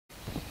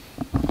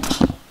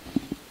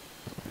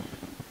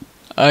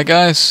Hi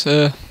guys,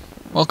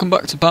 welcome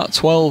back to part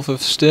 12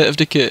 of State of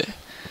Decay.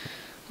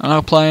 I'm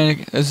now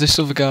playing as this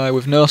other guy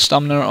with no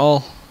stamina at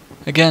all.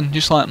 Again,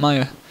 just like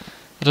Maya.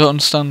 I don't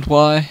understand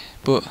why,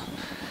 but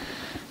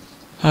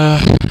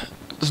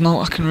there's not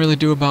what I can really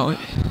do about it.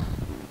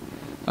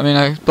 I mean,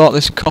 I bought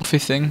this coffee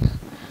thing,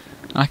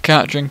 and I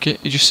can't drink it,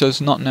 it just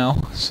says not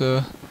now,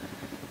 so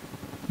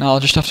now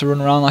I'll just have to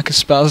run around like a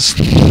spaz.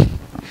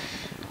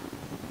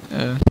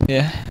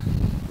 Yeah.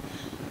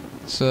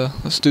 So,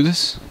 let's do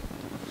this.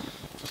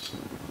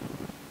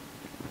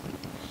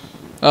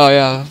 Oh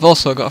yeah, I've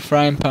also got a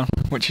frying pan,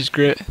 which is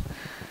great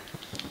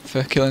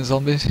for killing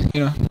zombies, you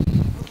know.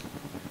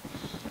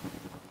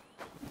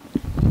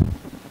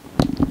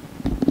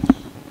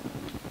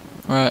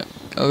 Right,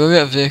 I'll go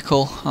get a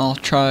vehicle, I'll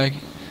try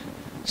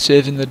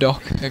saving the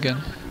dock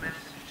again.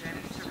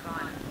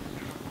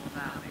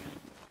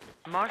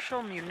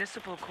 Marshall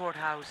Municipal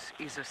Courthouse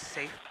is a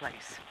safe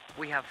place.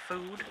 We have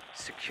food,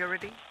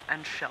 security,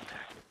 and shelter.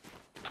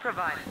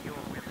 Provided you're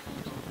willing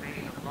to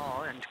obey the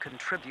law and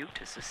contribute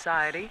to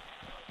society,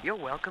 you're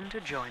welcome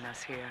to join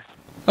us here.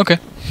 Okay.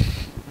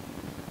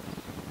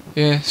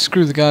 Yeah,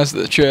 screw the guys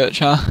at the church,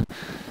 huh?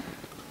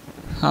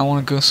 I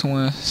want to go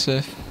somewhere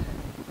safe.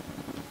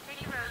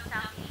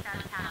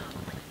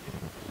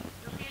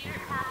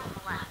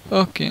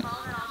 Okay.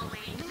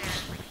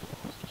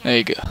 There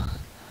you go.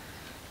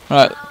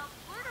 Right. Word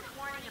of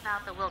warning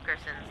about the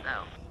Wilkersons,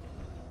 though.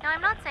 Now, I'm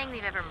not saying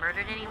they've ever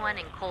murdered anyone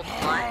in cold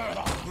blood.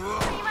 But you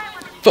might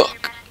want to do your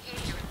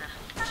investigation with them.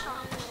 That's all.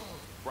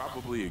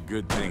 Probably a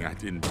good thing I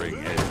didn't bring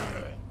Ed.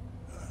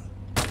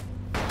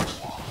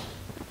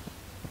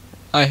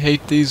 I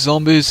hate these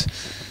zombies.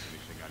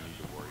 Anything I need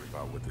to worry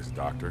about with this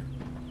doctor?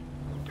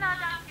 No,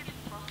 Doc's good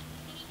people.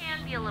 He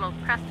can be a little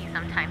crusty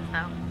sometimes,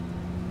 though.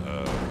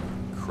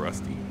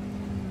 Crusty?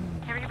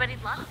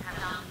 Everybody'd love to have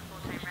it on a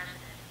full-time resident.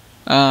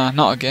 Ah,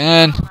 not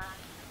again.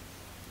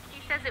 He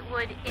says it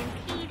would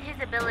impede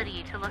his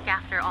ability to look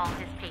after all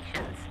his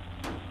patients.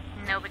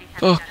 Nobody's had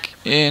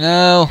Fucking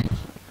hell.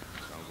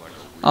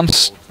 I'm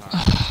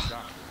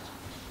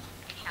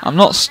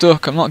not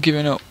stuck, I'm not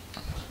giving up.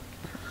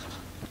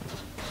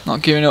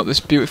 Not giving up this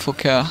beautiful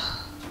car.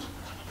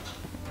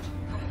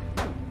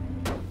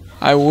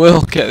 I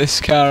will get this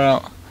car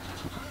out.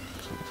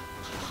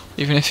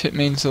 Even if it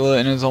means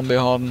alerting a zombie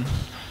horde.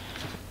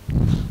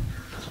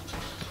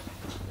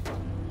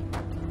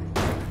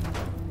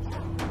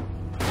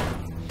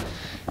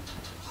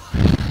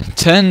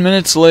 10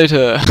 minutes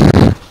later.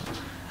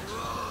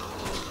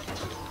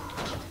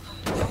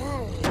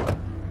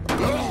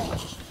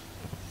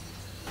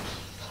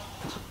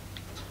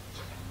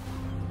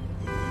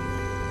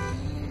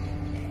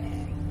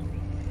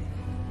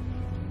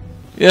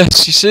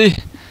 Yes, you see,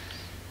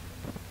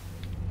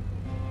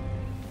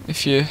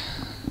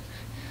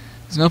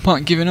 there's no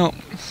point in giving up.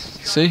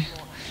 See,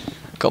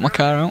 got my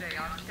car out.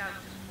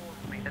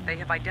 That they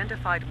have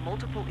identified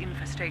multiple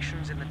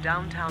infestations in the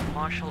downtown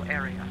Marshall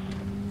area.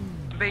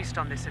 Based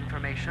on this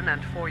information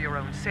and for your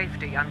own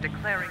safety, I'm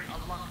declaring a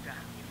lockdown,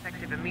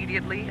 effective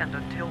immediately and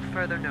until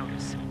further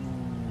notice.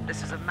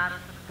 This is a matter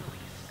for the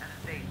police, and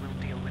they will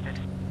deal with it.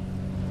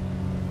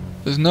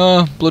 There's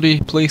no bloody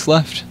police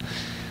left.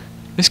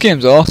 This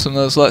game's awesome.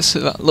 There's like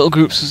little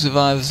groups of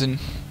survivors in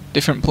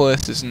different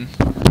places, and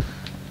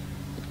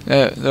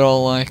they're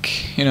all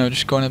like, you know,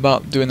 just going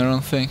about doing their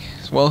own thing.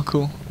 It's well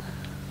cool.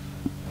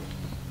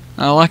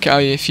 And I like it how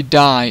if you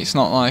die, it's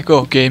not like,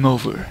 oh, game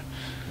over.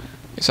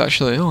 It's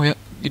actually, oh yeah,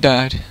 you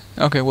died.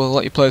 Okay, we'll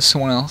let you play as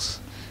someone else.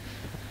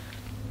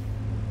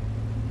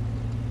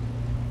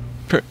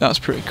 That's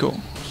pretty cool.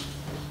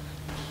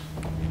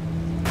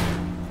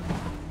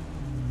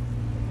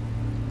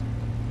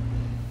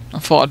 I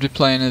thought I'd be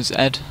playing as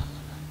Ed,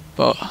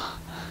 but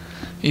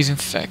he's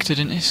infected,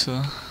 isn't he?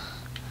 So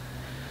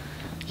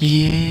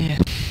yeah.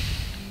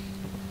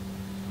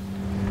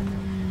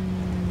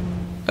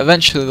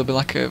 Eventually there'll be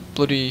like a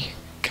bloody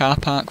car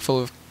park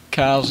full of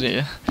cars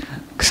here,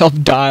 because I'll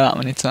die that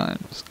many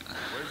times.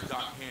 Where's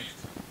Doc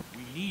Hanson?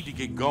 We need to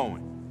get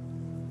going.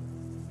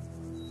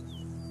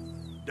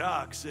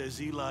 Doc says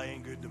Eli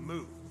ain't good to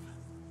move.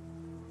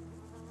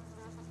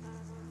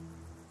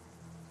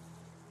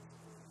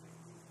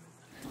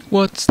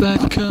 What's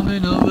that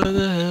coming over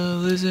the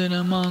hill? Is it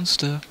a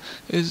monster?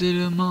 Is it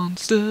a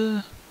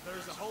monster?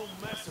 There's a whole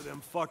mess of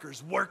them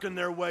fuckers working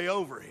their way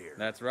over here.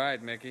 That's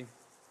right, Mickey.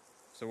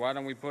 So why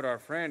don't we put our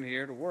friend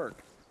here to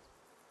work?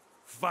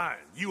 Fine,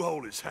 you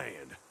hold his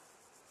hand.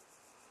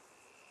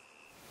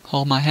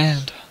 Hold my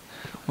hand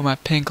with my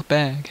pink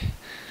bag.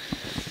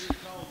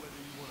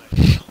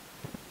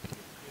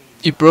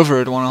 Your brother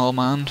would want to hold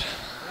my hand.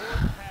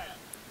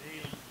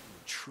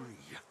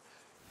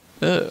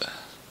 Ugh.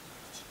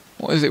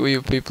 What is it with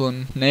you people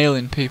and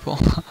nailing people?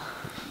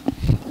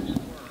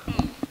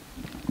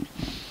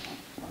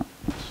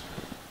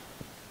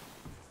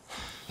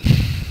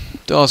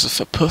 Doors are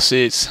for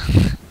pussies.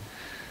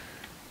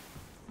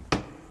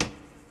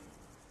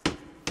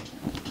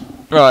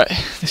 Right,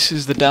 this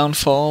is the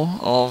downfall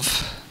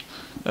of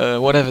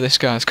whatever this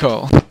guy's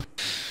called.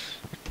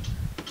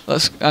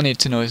 I need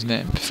to know his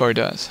name before he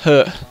dies.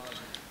 Hurt.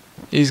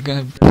 He's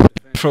gonna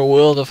for a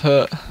world of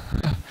hurt.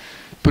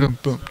 Boom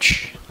boom.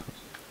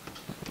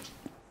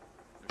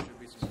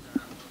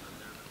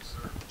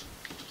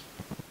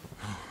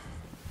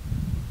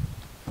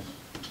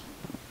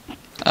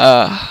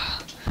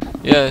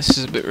 Yeah, this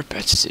is a bit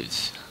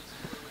repetitive.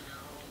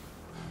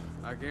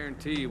 I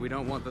guarantee you, we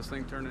don't want this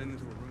thing turning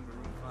into a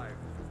room-to-room fight.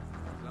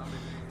 Zombie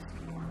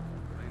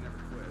they never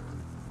quit.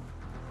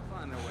 They'll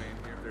find their way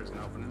in here if there's an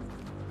opening.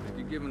 If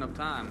you give them enough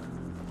time,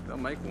 they'll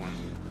make one.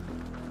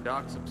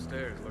 Doc's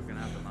upstairs looking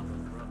after my little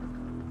brother.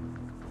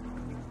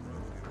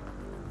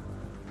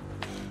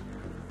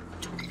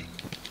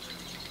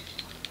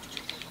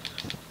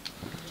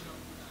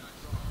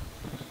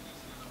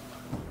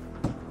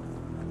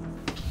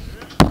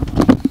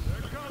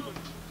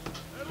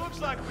 It looks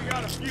like we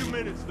got a few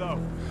minutes though.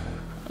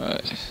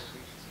 Alright.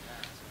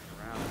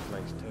 Around the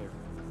place too.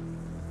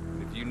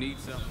 If you need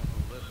something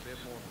with a little bit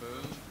more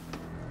boom,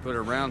 put it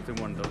around through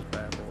one of those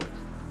bad boys.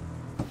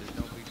 Just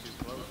don't be too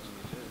close when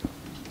you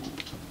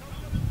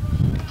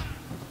do.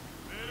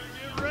 Better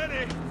get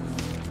ready.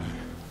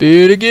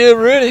 Better get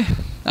ready.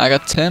 I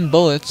got 10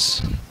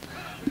 bullets.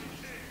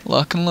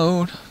 Lock and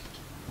load.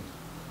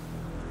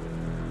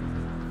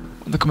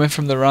 They're coming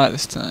from the right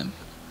this time.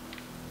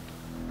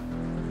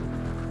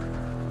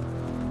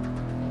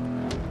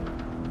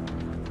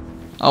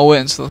 I'll wait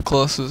until it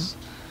closes.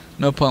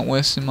 No point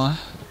wasting my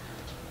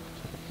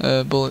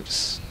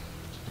bullets.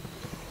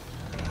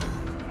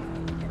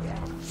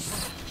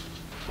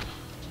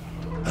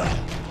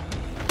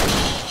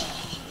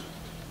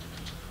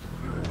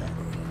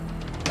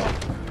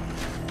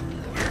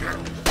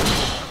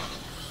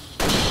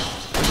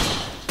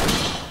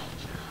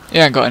 He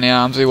ain't got any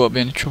arms, he won't be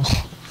in any trouble.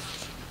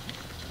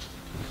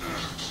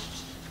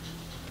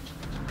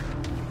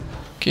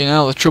 Okay,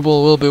 now the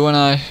trouble will be when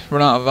I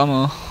run out of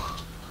ammo.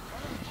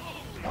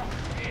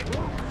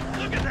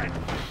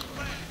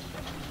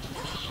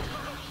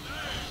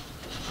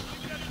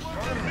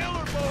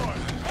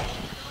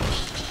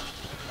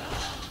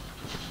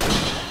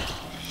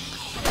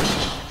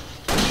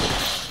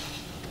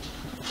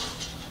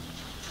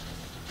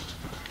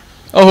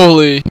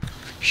 Holy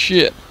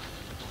shit.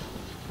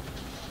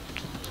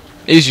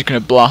 He's just gonna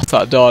blast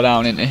that door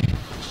down, isn't he?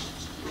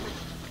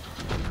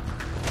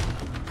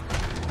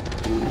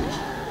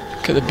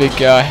 Look at the big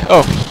guy.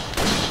 Oh.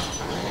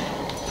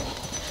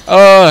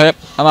 Oh, yep.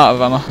 I'm out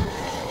of ammo.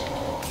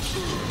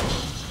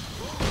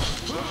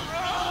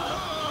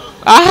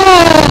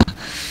 Ah!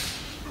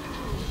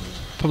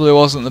 Probably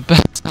wasn't the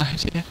best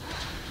idea.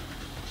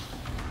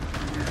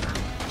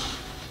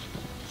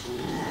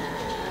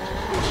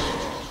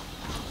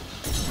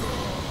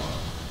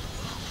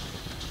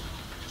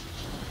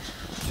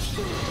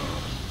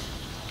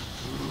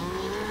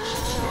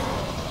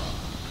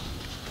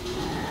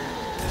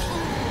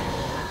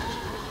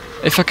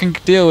 If I can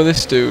deal with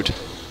this dude.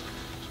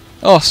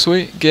 Oh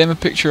sweet, gamer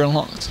picture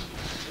unlocked.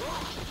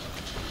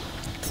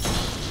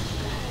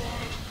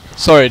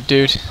 Sorry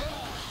dude.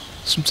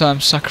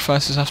 Sometimes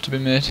sacrifices have to be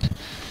made.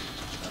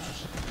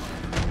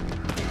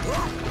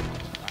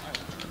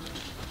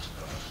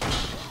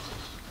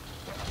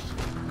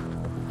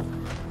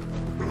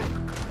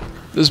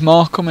 There's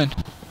more coming.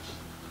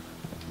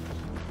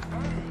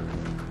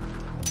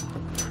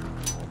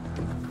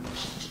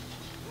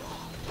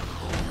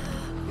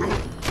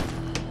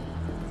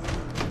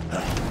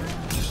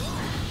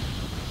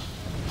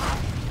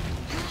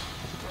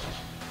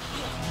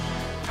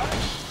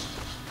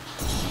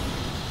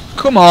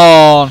 Come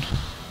on! I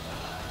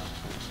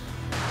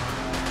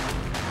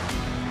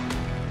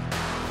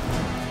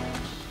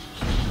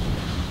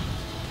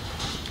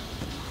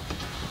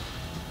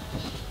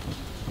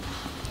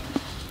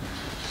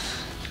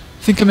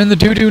think I'm in the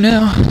doo-doo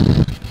now.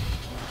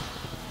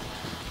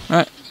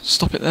 Right,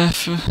 stop it there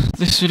for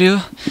this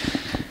video.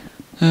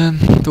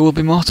 There will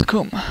be more to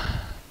come.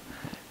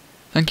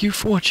 Thank you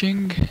for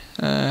watching.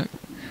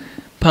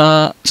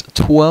 Part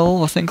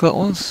 12, I think that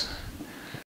was.